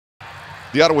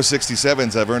The Ottawa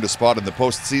 67s have earned a spot in the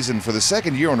postseason for the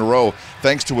second year in a row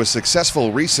thanks to a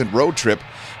successful recent road trip.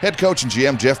 Head coach and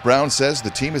GM Jeff Brown says the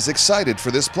team is excited for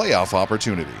this playoff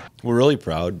opportunity. We're really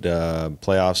proud.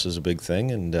 Playoffs is a big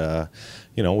thing, and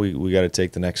we got to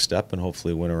take the next step and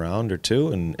hopefully win a round or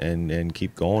two and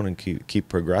keep going and keep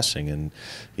progressing. And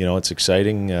it's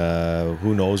exciting.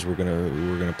 Who knows? We're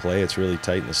gonna play. It's really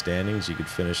tight in the standings. You could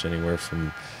finish anywhere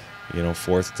from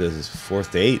fourth to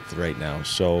eighth right now.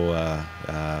 So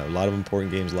a lot of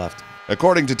important games left.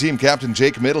 According to team captain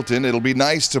Jake Middleton, it'll be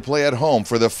nice to play at home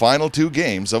for the final 2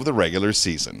 games of the regular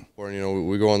season.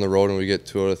 We go on the road and we get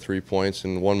 2 out of 3 points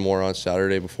and 1 more on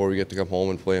Saturday before we get to come home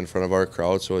and play in front of our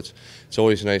crowd. So it's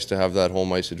always nice to have that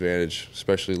home ice advantage,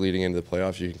 especially leading into the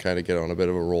playoffs. You can kind of get on a bit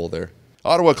of a roll there.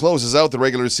 Ottawa closes out the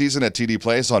regular season at TD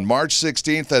Place on March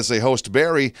 16th as they host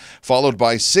Barrie, followed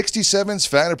by 67's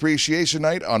Fan Appreciation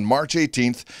Night on March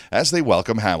 18th as they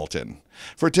welcome Hamilton.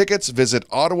 For tickets, visit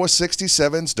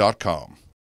ottawa67s.com.